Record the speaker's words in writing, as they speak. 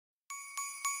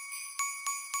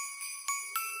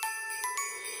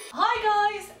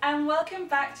Hi guys, and welcome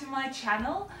back to my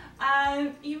channel.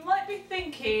 You might be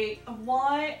thinking,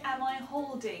 why am I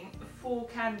holding 4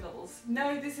 candles?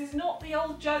 No, this is not the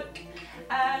old joke.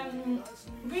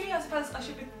 Really, I suppose I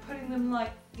should be putting them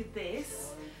like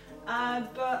this,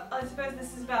 but I suppose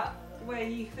this is about where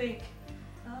you think,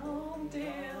 oh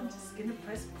dear, I'm just gonna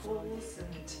press pause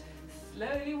and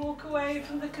slowly walk away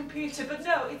from the computer. But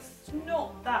no, it's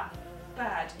not that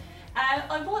bad.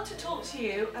 I want to talk to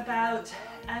you about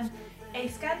a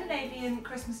Scandinavian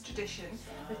Christmas tradition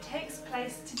that takes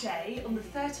place today on the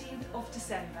 13th of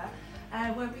December,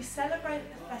 where we celebrate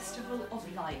the Festival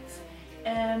of Lights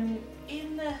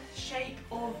in the shape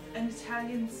of an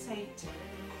Italian saint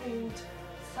called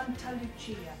Santa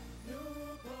Lucia.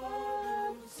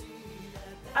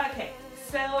 Okay,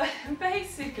 so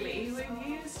basically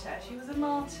we've used her. She was a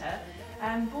martyr,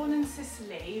 born in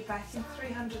Sicily back in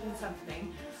 300 and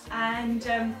something, and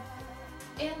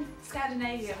in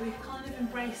Scandinavia we've kind of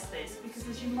embraced this because,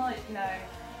 as you might know,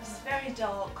 it's very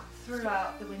dark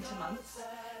throughout the winter months.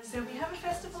 So we have a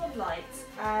festival of lights,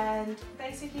 and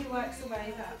basically works the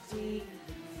way that we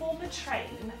form a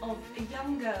train of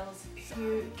young girls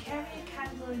who carry a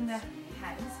candle in their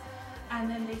hands, and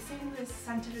then they sing this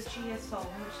Santa Lucia song,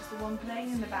 which is the one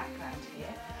playing in the background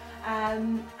here,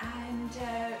 and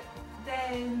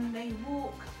then they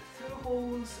walk through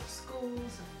halls of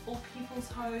schools or people's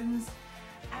homes,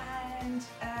 and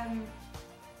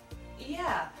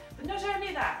yeah, but not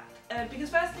only that, because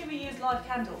firstly we use live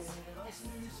candles. Yes,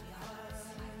 we like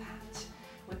that.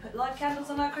 We put live candles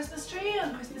on our Christmas tree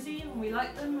on Christmas Eve and we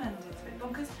light them, and it's a bit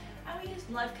bonkers, and we use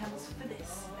live candles for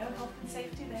this. No health and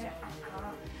safety there.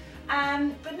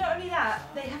 But not only that,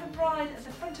 they have a bride at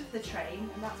the front of the train,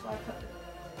 and that's why I put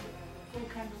the 4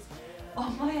 candles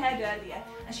on my head earlier,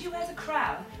 and she wears a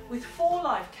crown with 4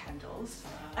 live candles,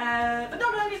 but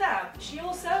not only that, she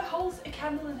also holds a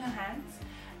candle in her hands,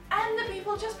 and the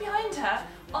people just behind her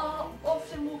are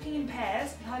often walking in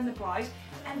pairs behind the bride,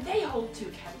 and they hold 2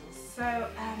 candles. So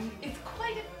it's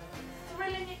quite a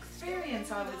thrilling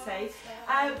experience, I would say,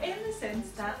 in the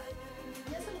sense that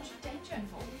there's a lot of danger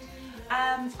involved.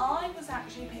 I was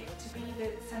actually picked to be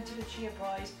the Santa Lucia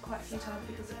bride quite a few times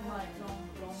because of my long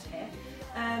blonde hair.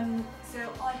 So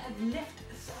I had lived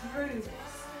through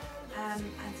this and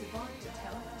survived to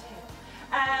tell the tale.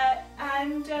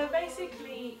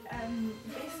 Basically,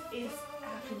 this is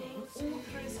happening all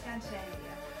through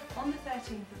Scandinavia on the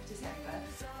 13th of December.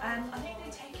 I think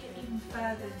they take it even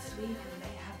further in Sweden.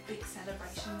 They have big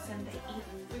celebrations and they eat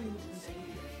food and they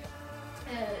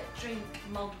drink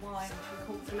mulled wine, which we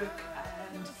call glögg,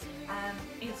 and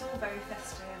it's all very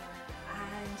festive.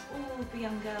 And all the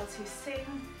young girls who sing,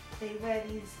 they wear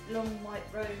these long white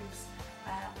robes.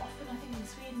 Often, I think in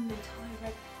Sweden, they tie a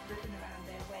red ribbon around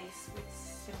their waist, which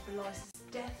symbolises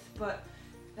death, but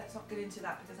let's not get into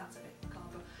that because that's a bit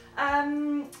macabre.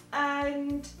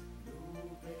 And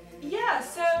yeah,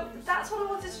 so that's what I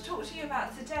wanted to talk to you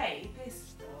about today.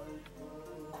 This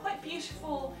quite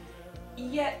beautiful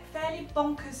yet fairly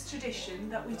bonkers tradition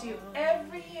that we do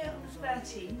every year on the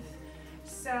 13th.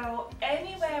 So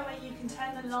anywhere where you can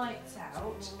turn the lights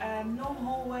out, long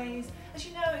hallways. As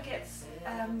you know,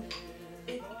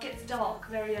 it gets dark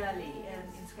very early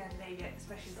in Scandinavia,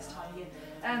 especially this time of year.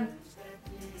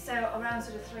 So around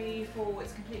sort of 3, 4,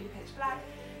 it's completely pitch black.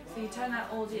 So you turn out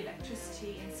all the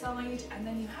electricity inside, and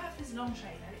then you have this long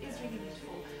train, and it is really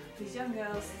beautiful. These young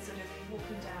girls sort of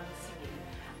walking down and singing.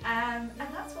 And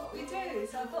that's what we do,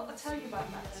 so I thought I'd tell you about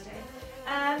that today.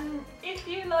 If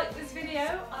you like this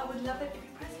video, I would love it if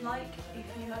you press like. If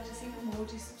you'd like to see more,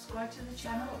 do subscribe to the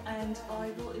channel, and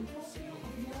I will inform you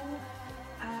of more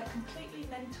completely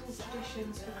mental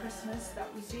traditions for Christmas that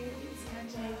we do in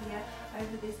Scandinavia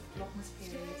over this Vlogmas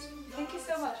period. Thank you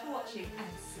so much for watching, and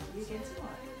see you again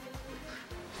tomorrow.